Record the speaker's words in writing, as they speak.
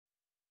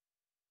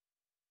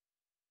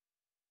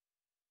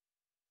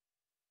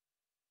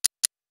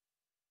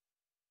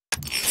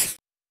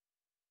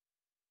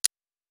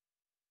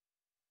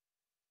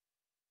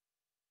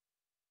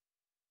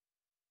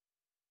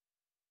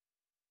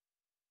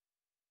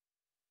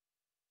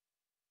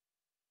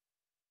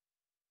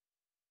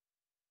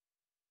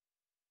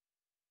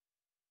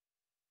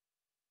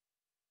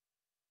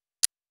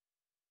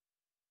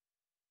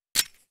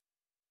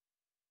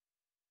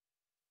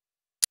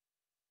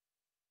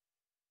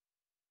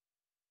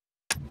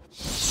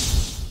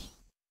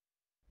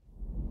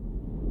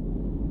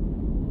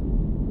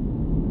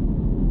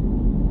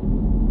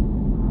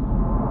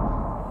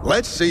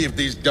Let's see if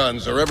these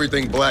guns are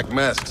everything Black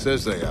Mask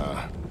says they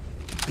are.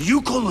 Are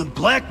you calling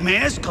Black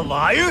Mask a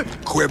liar?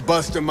 Quit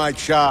busting my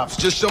chops.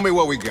 Just show me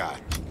what we got.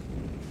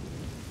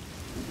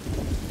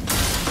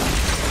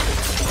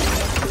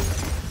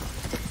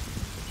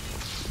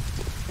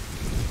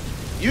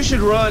 You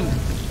should run.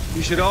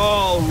 You should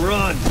all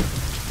run.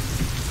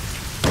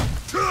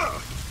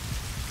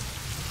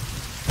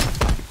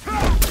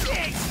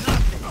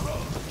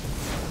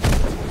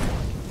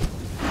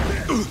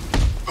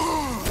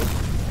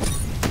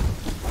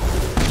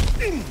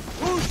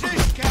 Who's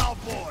this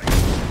cowboy?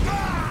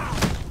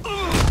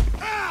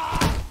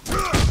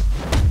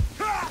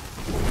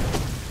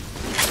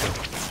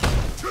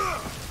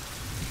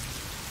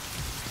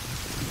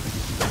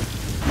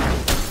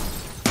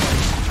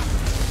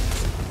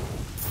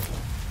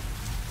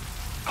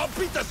 I'll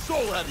beat the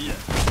soul out of you!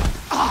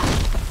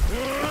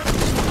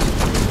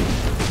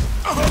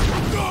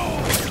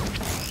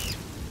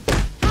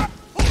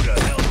 Who the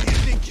hell do you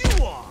think you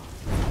are?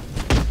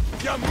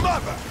 Your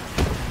mother!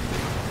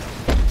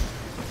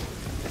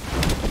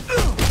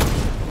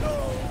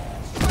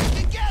 Stick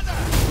together!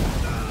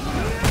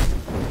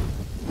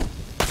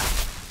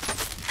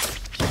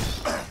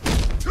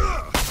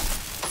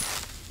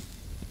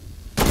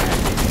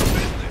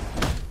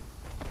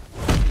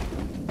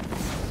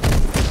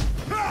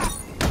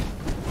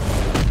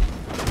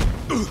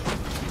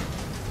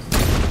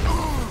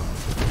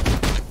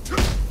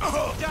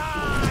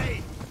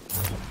 Die!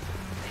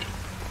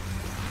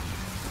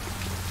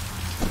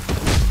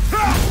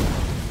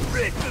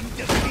 Rip them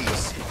to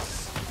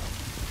pieces!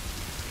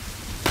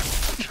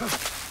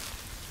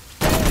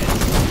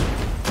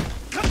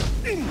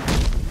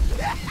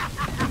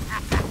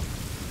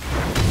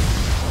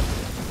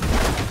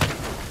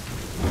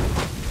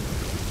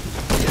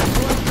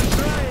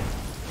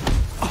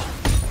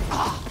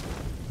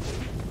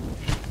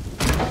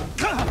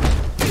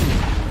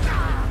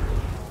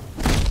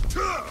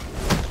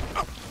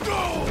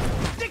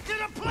 Stick to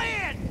the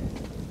plan!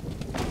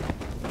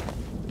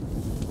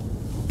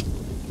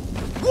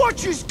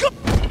 Watch his go!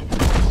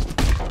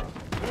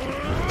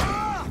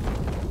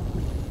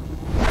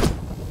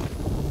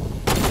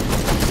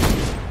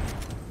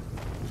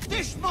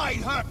 This might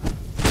hurt!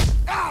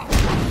 Ow!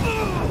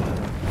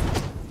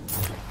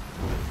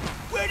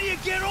 Where do you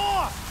get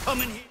off?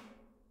 Coming here.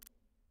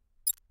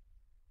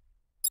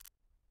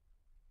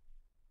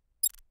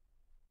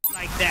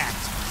 Like that.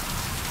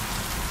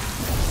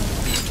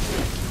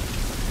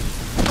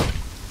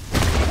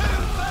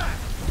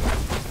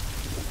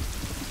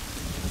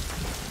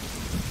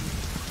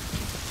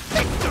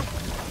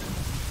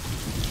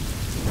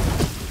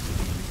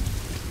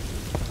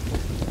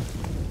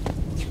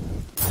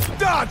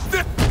 Dodge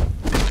this!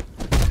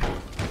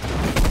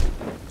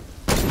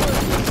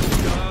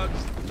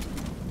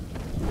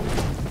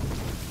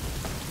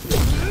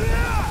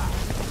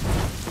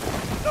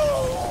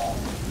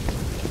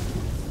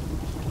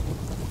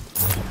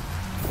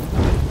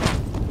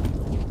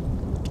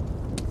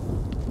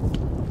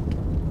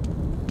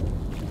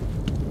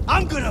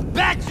 I'm gonna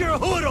bat your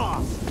hood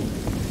off!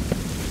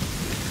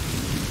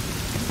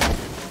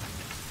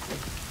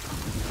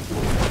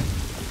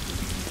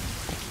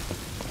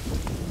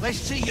 Let's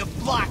see you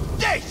block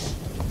this!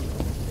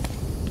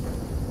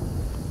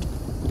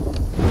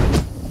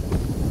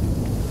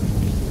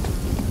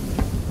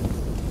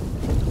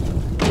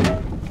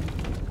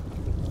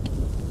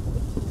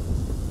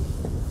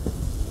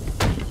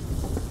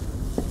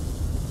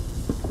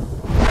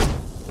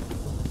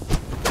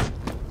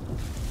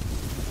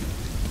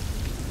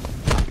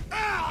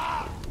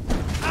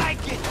 I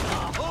get the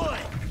hood!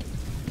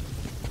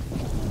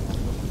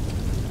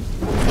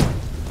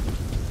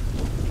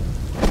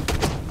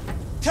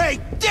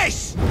 Take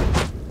this!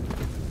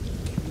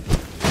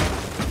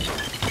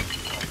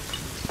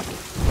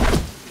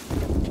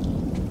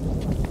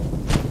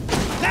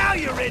 Now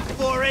you're in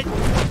for it!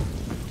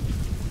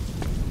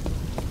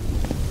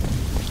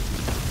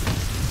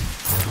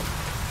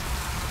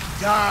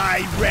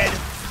 Die, Red!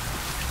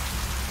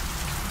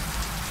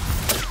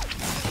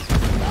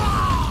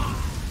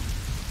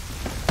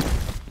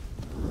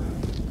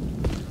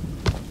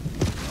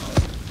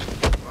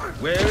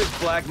 Where is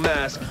Black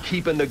Mask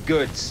keeping the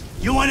goods?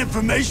 You want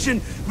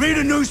information? Read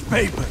a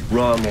newspaper.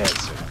 Wrong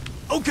answer.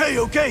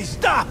 Okay,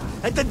 stop!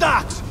 At the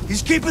docks!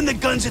 He's keeping the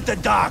guns at the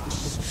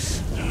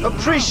docks!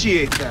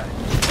 Appreciate that.